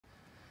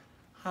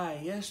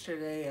Hi,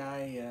 yesterday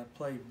I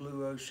played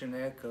Blue Ocean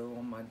Echo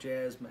on my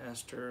Jazz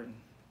Master, and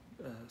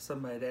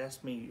somebody had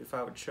asked me if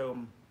I would show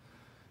them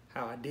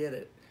how I did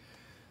it.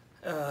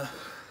 Uh,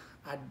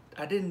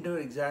 I didn't do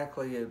it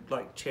exactly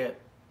like Chet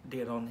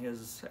did on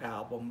his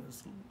album. It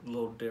was a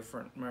little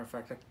different. Matter of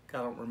fact, I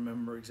don't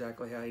remember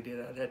exactly how he did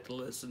it. I'd have to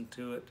listen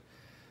to it.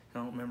 I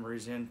don't remember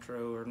his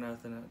intro or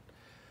nothing.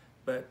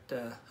 But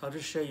I'll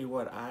just show you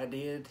what I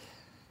did,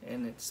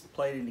 and it's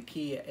played in the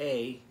key of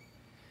A.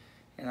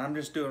 And I'm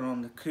just doing it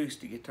on the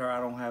acoustic guitar. I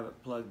don't have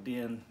it plugged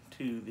in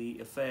to the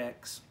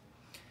effects.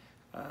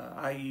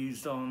 I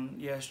used on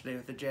yesterday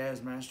with the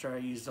Jazz Master, I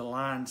used a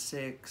line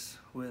 6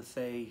 with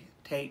a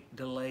tape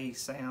delay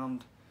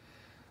sound.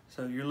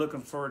 So you're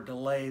looking for a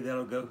delay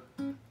that'll go.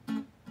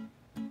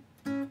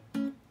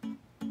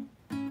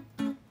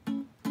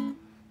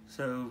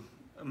 So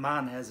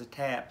mine has a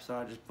tap, so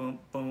I just boom,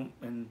 boom,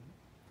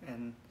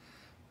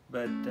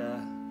 but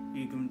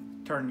you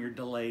can turn your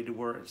delay to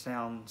where it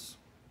sounds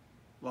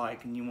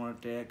like, and you want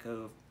it to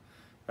echo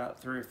about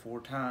 3 or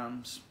 4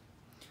 times.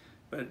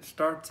 But it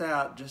starts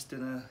out just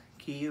in a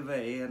key of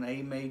A, an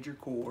A major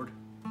chord,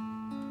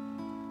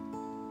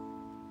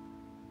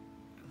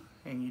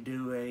 and you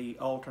do a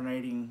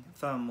alternating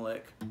thumb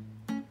lick.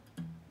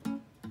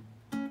 And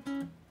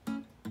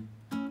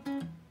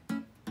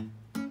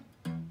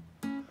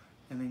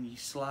then you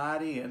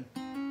slide in,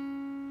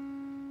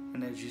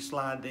 and as you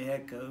slide the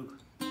echo,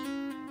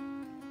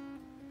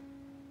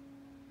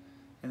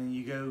 and then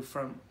you go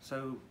from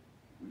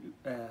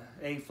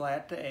A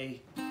flat to A,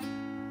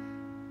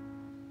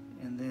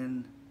 and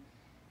then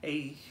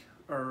A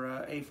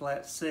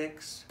flat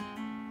 6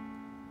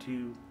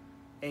 to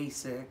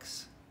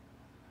A6,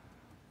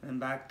 and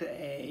back to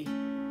A,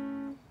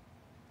 and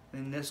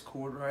this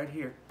chord right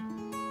here,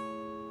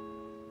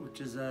 which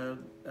is a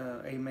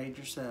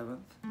major 7th.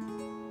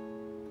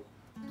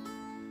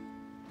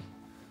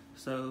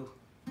 So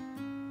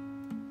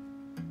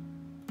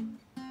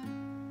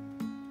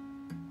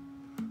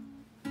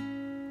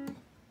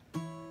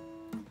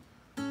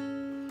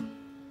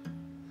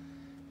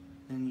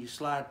you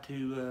slide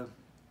to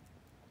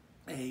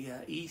a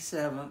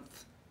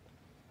E7th,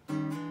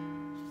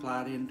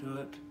 slide into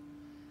it,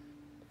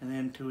 and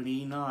then to an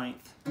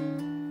E9th.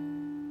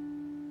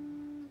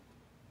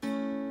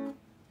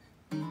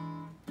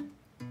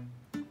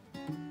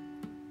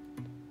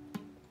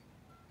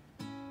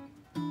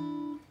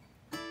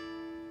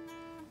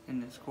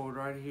 And this chord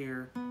right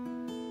here,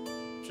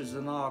 which is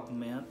an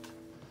augment.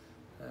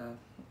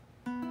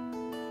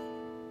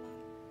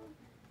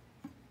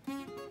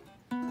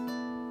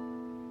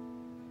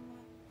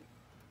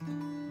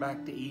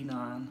 Back to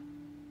E9,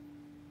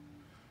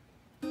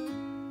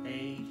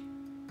 A,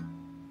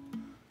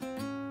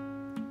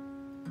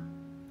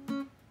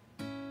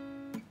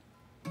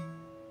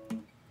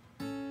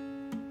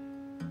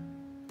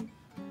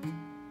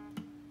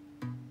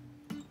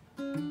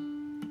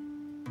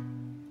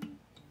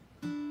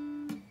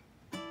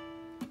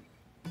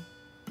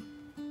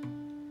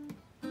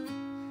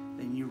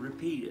 then you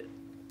repeat it.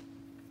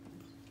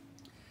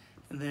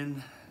 And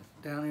then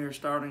down here,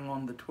 starting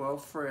on the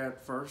 12th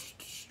fret,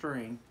 1st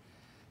string,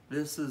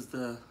 this is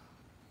the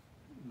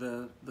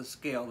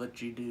scale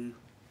that you do.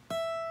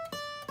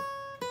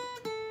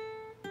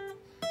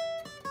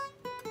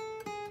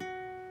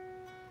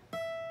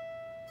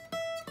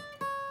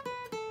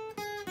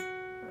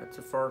 That's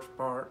the first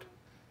part.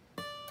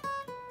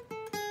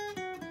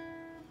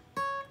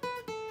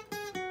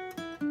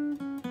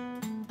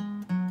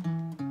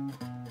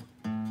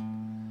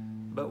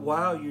 But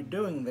while you're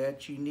doing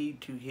that, you need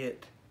to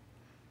hit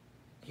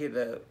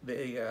the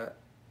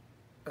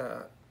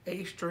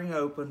A string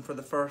open for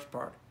the first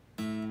part,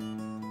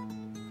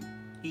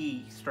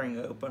 E string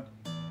open,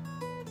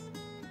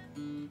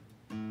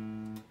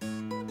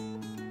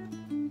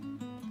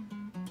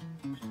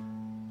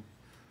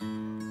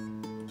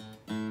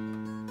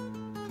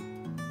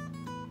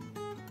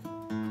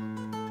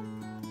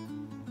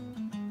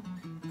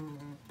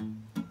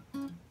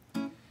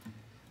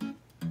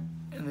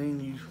 and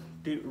then you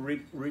do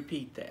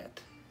repeat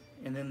that.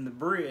 And then the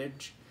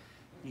bridge,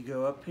 you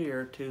go up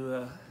here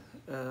to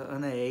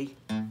an A,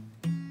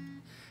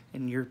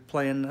 and you're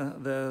playing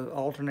the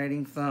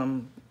alternating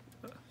thumb.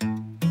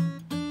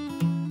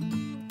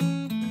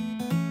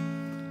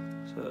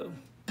 So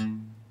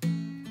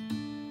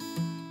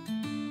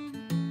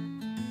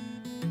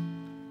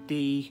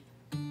D,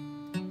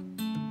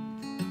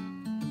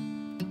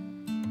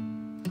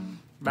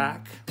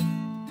 back,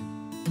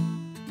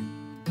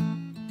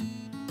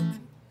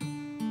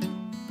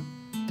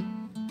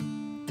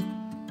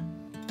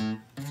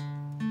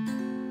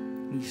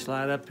 you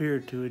slide up here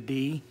to a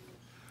D,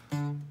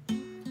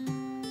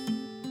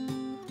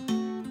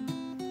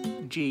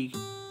 G,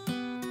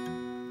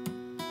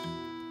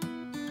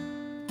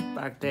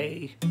 back to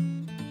A,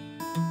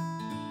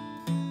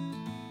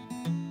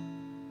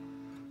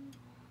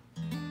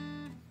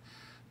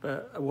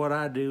 but what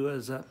I do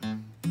is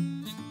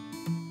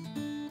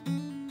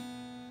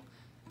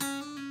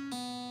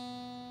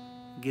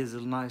gives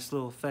it a nice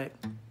little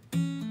effect.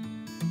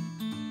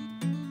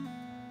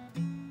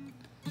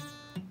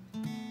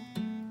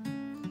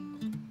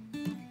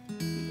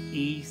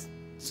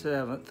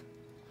 E7th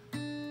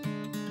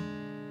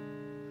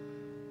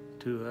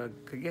to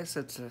I guess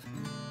it's a,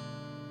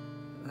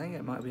 I think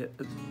it might be a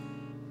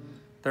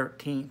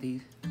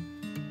 13th.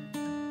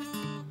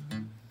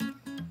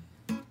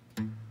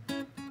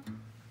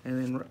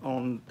 And then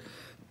on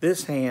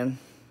this hand,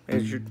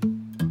 as you're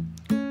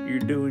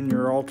doing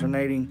your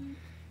alternating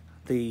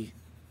the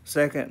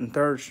second and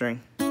third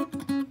string,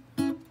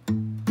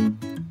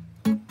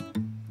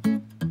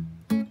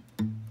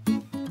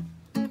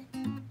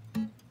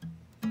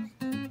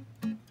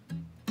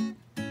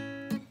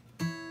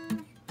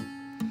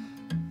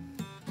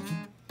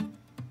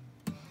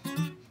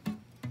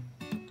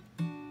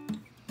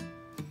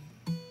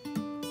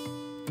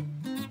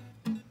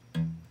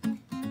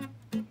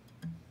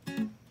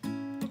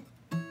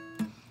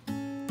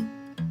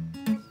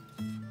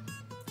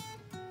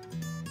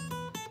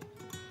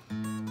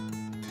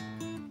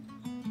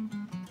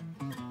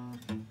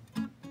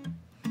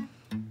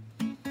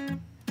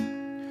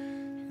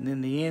 and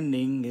then the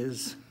ending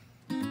is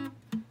to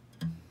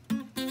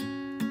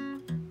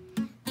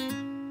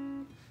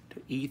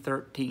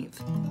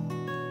E13th,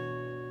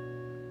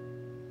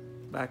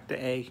 back to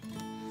A.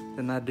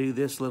 Then I do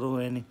this little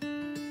ending,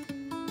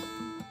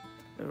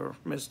 or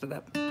messed it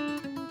up.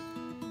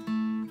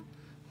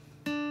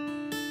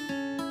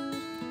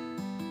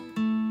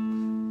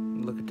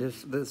 Look at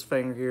this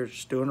finger here, it's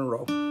just doing a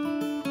roll.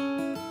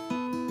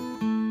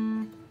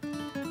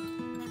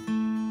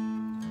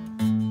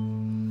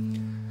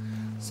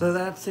 So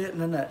that's it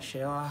in a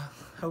nutshell. I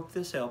hope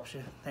this helps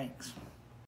you. Thanks.